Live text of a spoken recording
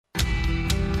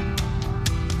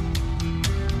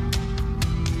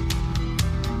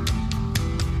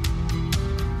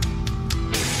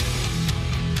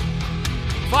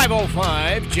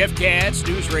5:05, Jeff Katz,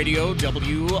 News Radio,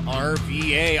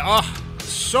 WRVA.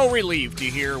 So relieved to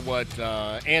hear what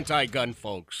anti-gun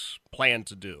folks plan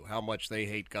to do, how much they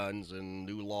hate guns and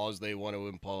new laws they want to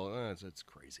impose. It's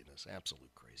craziness,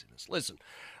 absolute craziness. Listen,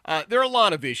 there are a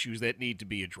lot of issues that need to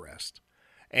be addressed.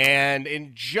 And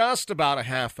in just about a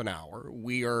half an hour,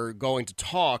 we are going to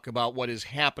talk about what is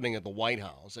happening at the White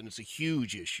House, and it's a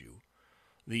huge issue.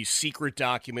 These secret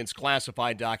documents,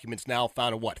 classified documents, now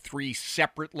found in, 3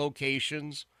 separate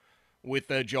locations with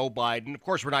Joe Biden. Of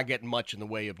course, we're not getting much in the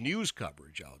way of news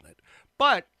coverage on it.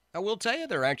 But I will tell you,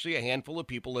 there are actually a handful of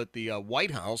people at the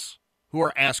White House who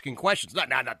are asking questions. Not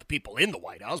the people in the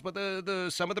White House, but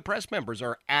some of the press members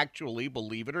are actually,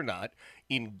 believe it or not,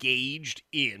 engaged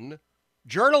in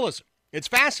journalism. It's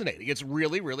fascinating. It's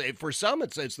really, really, for some,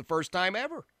 it's the first time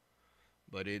ever.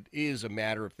 But it is a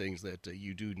matter of things that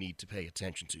you do need to pay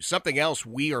attention to. Something else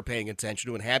we are paying attention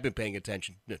to and have been paying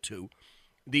attention to,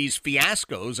 these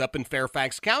fiascos up in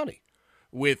Fairfax County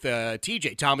with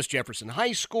TJ, Thomas Jefferson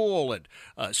High School, and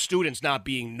students not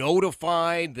being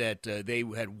notified that they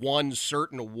had won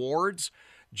certain awards.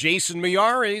 Jason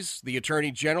Miyares, the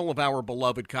Attorney General of our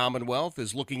beloved Commonwealth,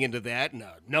 is looking into that and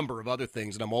a number of other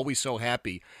things, and I'm always so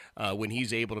happy when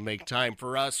he's able to make time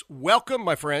for us. Welcome,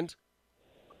 my friend.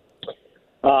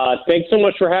 Thanks so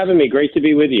much for having me. Great to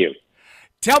be with you.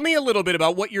 Tell me a little bit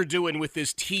about what you're doing with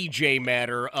this TJ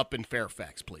matter up in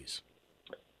Fairfax, please.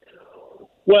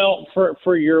 Well,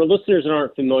 for your listeners that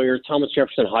aren't familiar, Thomas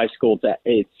Jefferson High School,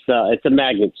 it's a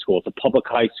magnet school. It's a public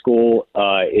high school.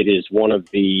 It is one of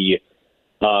the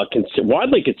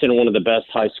widely considered one of the best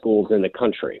high schools in the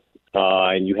country,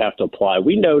 and you have to apply.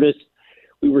 We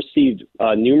received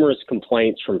numerous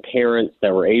complaints from parents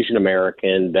that were Asian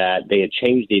American that they had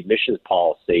changed the admissions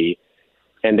policy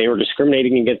and they were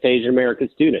discriminating against Asian American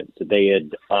students. They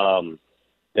had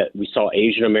that we saw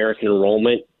Asian American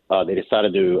enrollment. They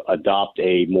decided to adopt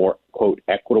a more, quote,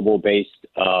 equitable based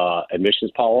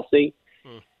admissions policy.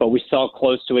 But we saw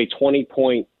close to a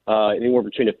 20-point, anywhere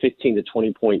between a 15 to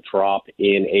 20-point drop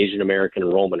in Asian American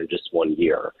enrollment in just 1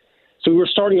 year. So we were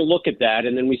starting to look at that,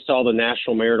 and then we saw the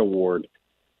National Merit Award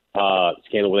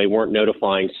scandal where they weren't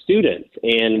notifying students.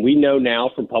 And we know now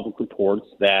from public reports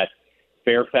that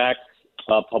Fairfax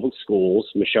Public Schools,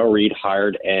 Michelle Reed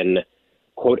hired an,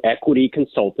 quote, equity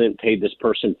consultant, paid this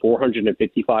person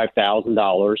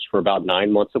 $455,000 for about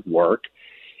 9 months of work.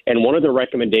 And one of the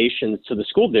recommendations to the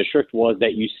school district was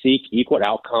that you seek equal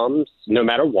outcomes no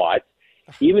matter what,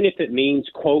 even if it means,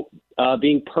 quote,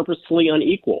 being purposefully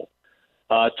unequal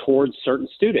towards certain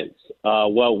students.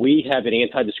 Well, we have an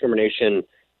anti-discrimination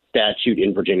statute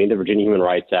in Virginia, the Virginia Human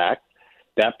Rights Act,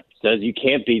 that says you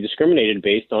can't be discriminated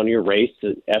based on your race,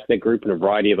 ethnic group, and a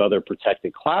variety of other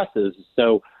protected classes.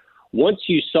 So once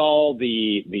you saw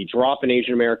the drop in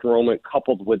Asian American enrollment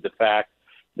coupled with the fact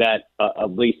that,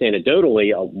 at least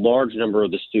anecdotally, a large number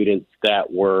of the students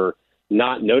that were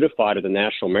not notified of the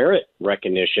national merit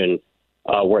recognition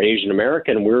were Asian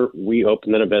American, we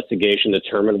opened an investigation to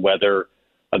determine whether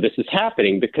this is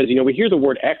happening, because, we hear the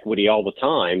word equity all the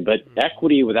time, but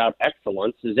equity without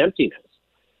excellence is emptiness.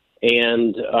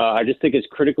 And I just think it's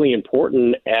critically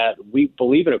important we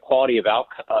believe in equality of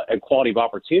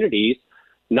opportunities,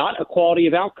 not equality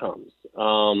of outcomes.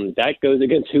 That goes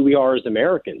against who we are as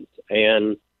Americans.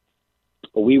 And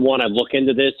we want to look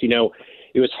into this. It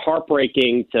was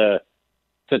heartbreaking to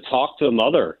talk to a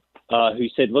mother who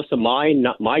said, listen,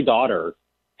 my daughter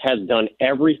has done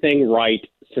everything right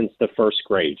since the first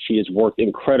grade. She has worked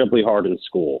incredibly hard in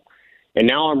school. And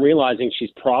now I'm realizing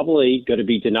she's probably going to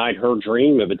be denied her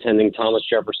dream of attending Thomas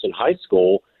Jefferson High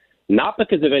School, not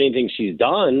because of anything she's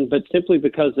done, but simply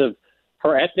because of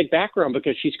her ethnic background,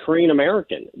 because she's Korean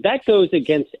American. That goes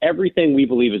against everything we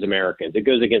believe as Americans. It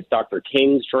goes against Dr.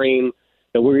 King's dream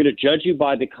that we're going to judge you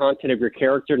by the content of your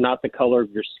character, not the color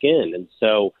of your skin. And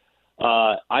so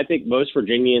I think most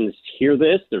Virginians hear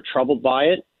this. They're troubled by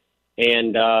it.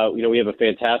 And, we have a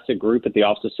fantastic group at the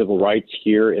Office of Civil Rights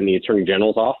here in the Attorney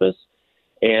General's office.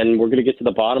 And we're going to get to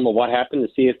the bottom of what happened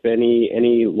to see if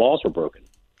any laws were broken.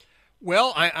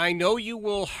 Well, I know you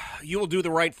will do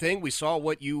the right thing. We saw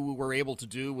what you were able to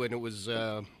do when it was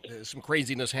some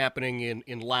craziness happening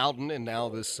in Loudoun, and now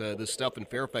this stuff in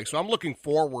Fairfax. So I'm looking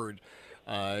forward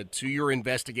to your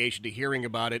investigation, to hearing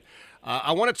about it.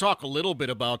 I want to talk a little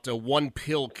bit about One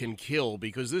Pill Can Kill,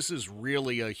 because this is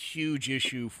really a huge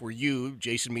issue for you,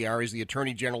 Jason Miyares, the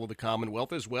Attorney General of the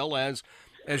Commonwealth, as well as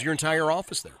your entire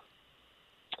office there.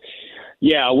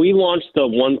 Yeah, we launched the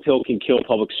One Pill Can Kill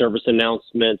public service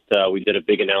announcement. We did a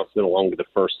big announcement along with the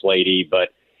First Lady. But,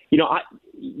 you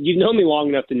know me long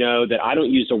enough to know that I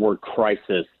don't use the word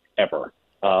crisis ever.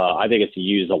 I think it's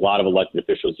used, a lot of elected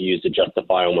officials use to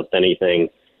justify almost anything.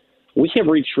 We have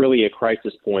reached really a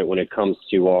crisis point when it comes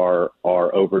to our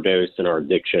overdose and our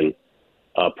addiction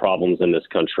problems in this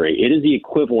country. It is the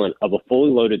equivalent of a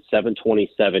fully loaded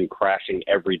 727 crashing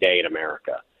every day in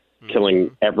America,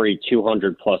 killing every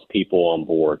 200 plus people on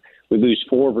board. We lose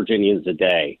 4 Virginians a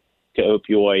day to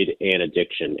opioid and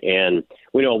addiction. And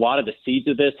we know a lot of the seeds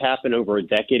of this happened over a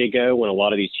decade ago when a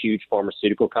lot of these huge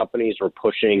pharmaceutical companies were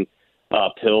pushing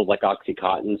pills like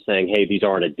OxyContin, saying, hey, these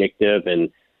aren't addictive. And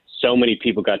so many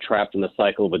people got trapped in the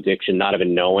cycle of addiction, not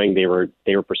even knowing they were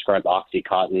prescribed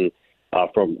OxyContin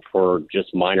for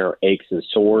just minor aches and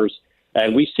sores.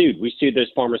 And we sued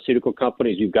those pharmaceutical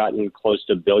companies. We've gotten close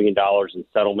to $1 billion in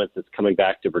settlements that's coming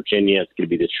back to Virginia. It's going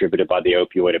to be distributed by the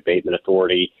Opioid Abatement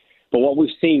Authority. But what we've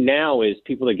seen now is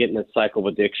people that get in the cycle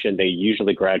of addiction, they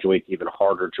usually graduate to even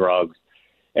harder drugs.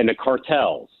 And the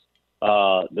cartels,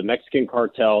 the Mexican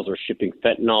cartels are shipping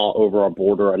fentanyl over our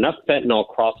border. Enough fentanyl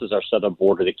crosses our southern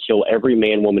border to kill every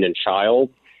man, woman, and child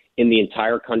in the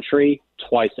entire country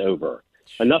twice over.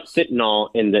 Enough fentanyl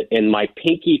in my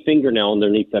pinky fingernail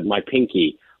underneath my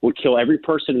pinky would kill every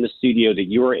person in the studio that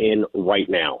you are in right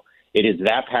now. It is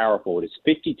that powerful. It is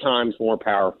 50 times more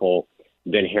powerful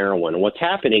than heroin. And what's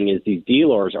happening is these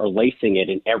dealers are lacing it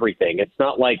in everything. It's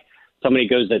not like somebody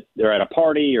they're at a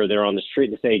party or they're on the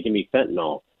street and say, hey, give me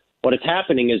fentanyl. What is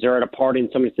happening is they're at a party and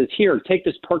somebody says, here, take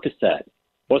this Percocet.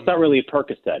 Well, it's not really a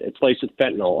Percocet. It's laced with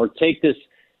fentanyl. Or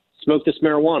smoke this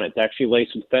marijuana. It's actually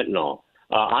laced with fentanyl.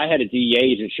 I had a DEA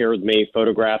agent share with me a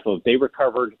photograph of they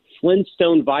recovered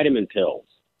Flintstone vitamin pills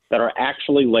that are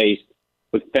actually laced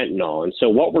with fentanyl. And so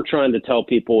what we're trying to tell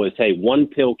people is, hey, one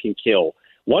pill can kill.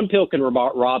 One pill can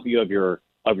rob you of your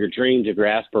dreams, of your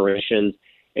aspirations.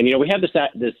 And, we have this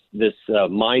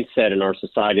mindset in our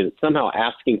society that somehow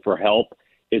asking for help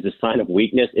is a sign of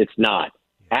weakness. It's not.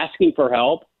 Asking for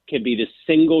help can be the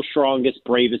single strongest,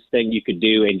 bravest thing you could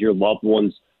do, and your loved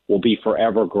ones will be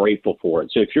forever grateful for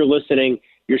it. So if you're listening,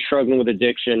 you're struggling with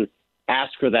addiction,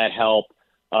 ask for that help.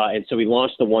 And so we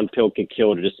launched the One Pill Can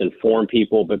Kill to just inform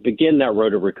people, but begin that road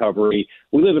to recovery.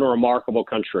 We live in a remarkable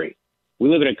country. We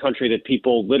live in a country that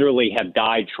people literally have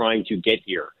died trying to get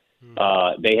here.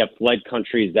 They have fled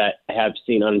countries that have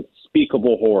seen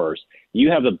unspeakable horrors. You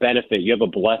have a benefit, you have a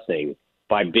blessing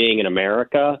by being in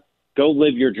America. Go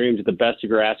live your dreams to the best of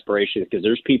your aspirations, because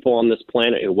there's people on this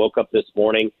planet who woke up this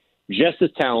morning just as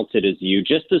talented as you,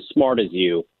 just as smart as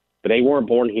you, but they weren't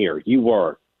born here. You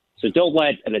were. So don't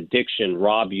let an addiction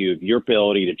rob you of your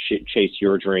ability to chase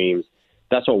your dreams.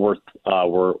 That's what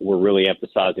we're really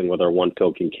emphasizing with our One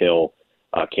Pill Can Kill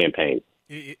campaign.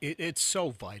 It's so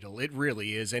vital. It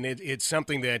really is. And it's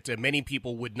something that many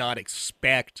people would not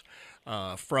expect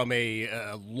from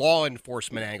a law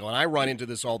enforcement angle. And I run into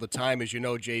this all the time. As you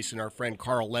know, Jason, our friend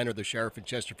Carl Leonard, the sheriff in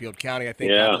Chesterfield County, I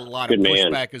think got a lot of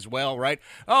pushback as well, right?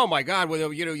 Oh, my God.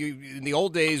 Well, you in the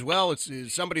old days, well, it's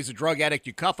somebody's a drug addict.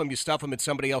 You cuff them, you stuff them. It's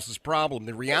somebody else's problem.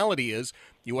 The reality is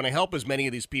you want to help as many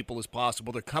of these people as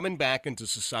possible. They're coming back into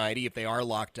society if they are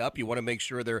locked up. You want to make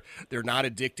sure they're not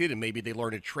addicted, and maybe they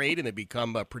learn a trade and they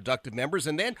become productive members.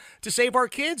 And then to save our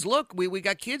kids, look, we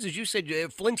got kids, as you said,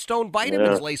 Flintstone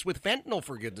vitamins laced with fentanyl,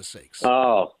 for goodness sakes.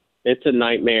 Oh, it's a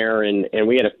nightmare. And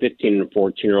we had a 15 and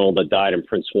 14-year-old that died in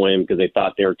Prince William because they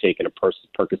thought they were taking a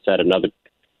Percocet. Another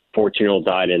 14-year-old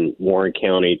died in Warren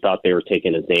County, thought they were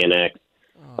taking a Xanax.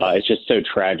 It's just so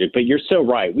tragic. But you're so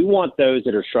right. We want those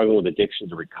that are struggling with addiction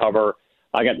to recover.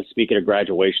 I got to speak at a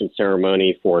graduation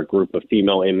ceremony for a group of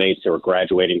female inmates that were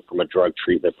graduating from a drug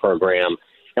treatment program.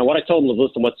 And what I told them was,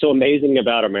 listen, what's so amazing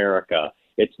about America,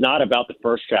 it's not about the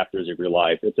first chapters of your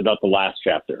life. It's about the last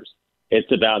chapters.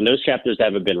 And those chapters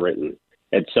haven't been written.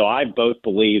 And so I both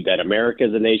believe that America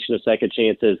is a nation of second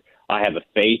chances. I have a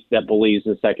faith that believes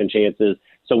in second chances.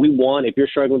 So if you're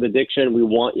struggling with addiction, we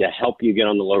want you to help you get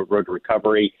on the road to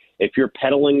recovery. If you're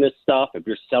peddling this stuff, if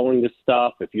you're selling this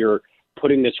stuff, if you're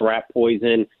putting this rat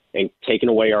poison and taking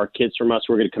away our kids from us,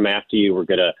 we're going to come after you. We're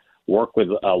going to work with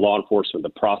law enforcement to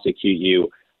prosecute you.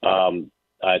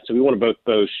 So we want to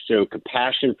both show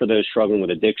compassion for those struggling with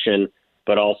addiction,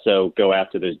 but also go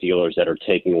after those dealers that are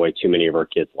taking away too many of our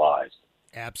kids' lives.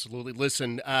 Absolutely.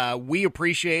 Listen, we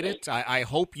appreciate it. I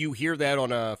hope you hear that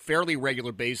on a fairly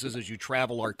regular basis as you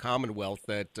travel our Commonwealth,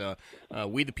 that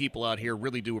we, the people out here,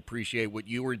 really do appreciate what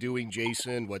you are doing,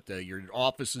 Jason, what your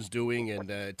office is doing,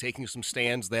 and taking some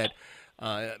stands that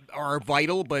are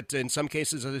vital, but in some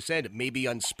cases, as I said, it may be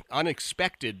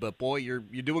unexpected. But, boy, you're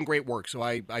doing great work, so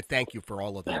I thank you for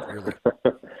all of that, really.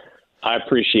 I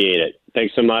appreciate it.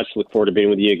 Thanks so much. Look forward to being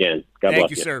with you again. God bless you. Thank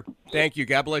you, sir. Thank you.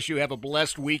 God bless you. Have a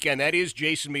blessed weekend. That is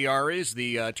Jason Miyares,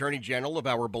 the Attorney General of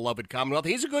our beloved Commonwealth.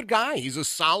 He's a good guy. He's a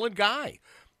solid guy.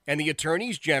 And the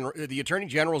Attorney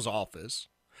General's office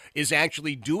is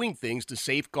actually doing things to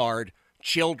safeguard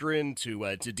children,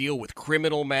 to deal with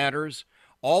criminal matters.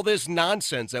 All this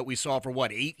nonsense that we saw for,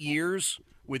 8 years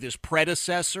with his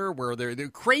predecessor, where they're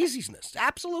craziness,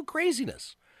 absolute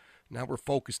craziness. Now we're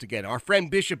focused again. Our friend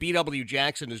Bishop E.W.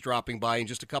 Jackson is dropping by in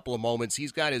just a couple of moments.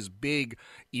 He's got his big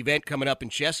event coming up in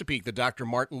Chesapeake, the Dr.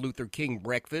 Martin Luther King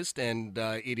Breakfast, and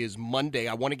it is Monday.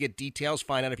 I want to get details,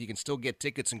 find out if you can still get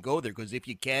tickets and go there, because if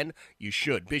you can, you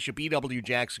should. Bishop E.W.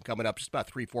 Jackson coming up just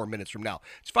about 3-4 minutes from now.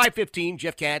 It's 5:15.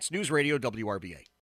 Jeff Katz, News Radio WRVA.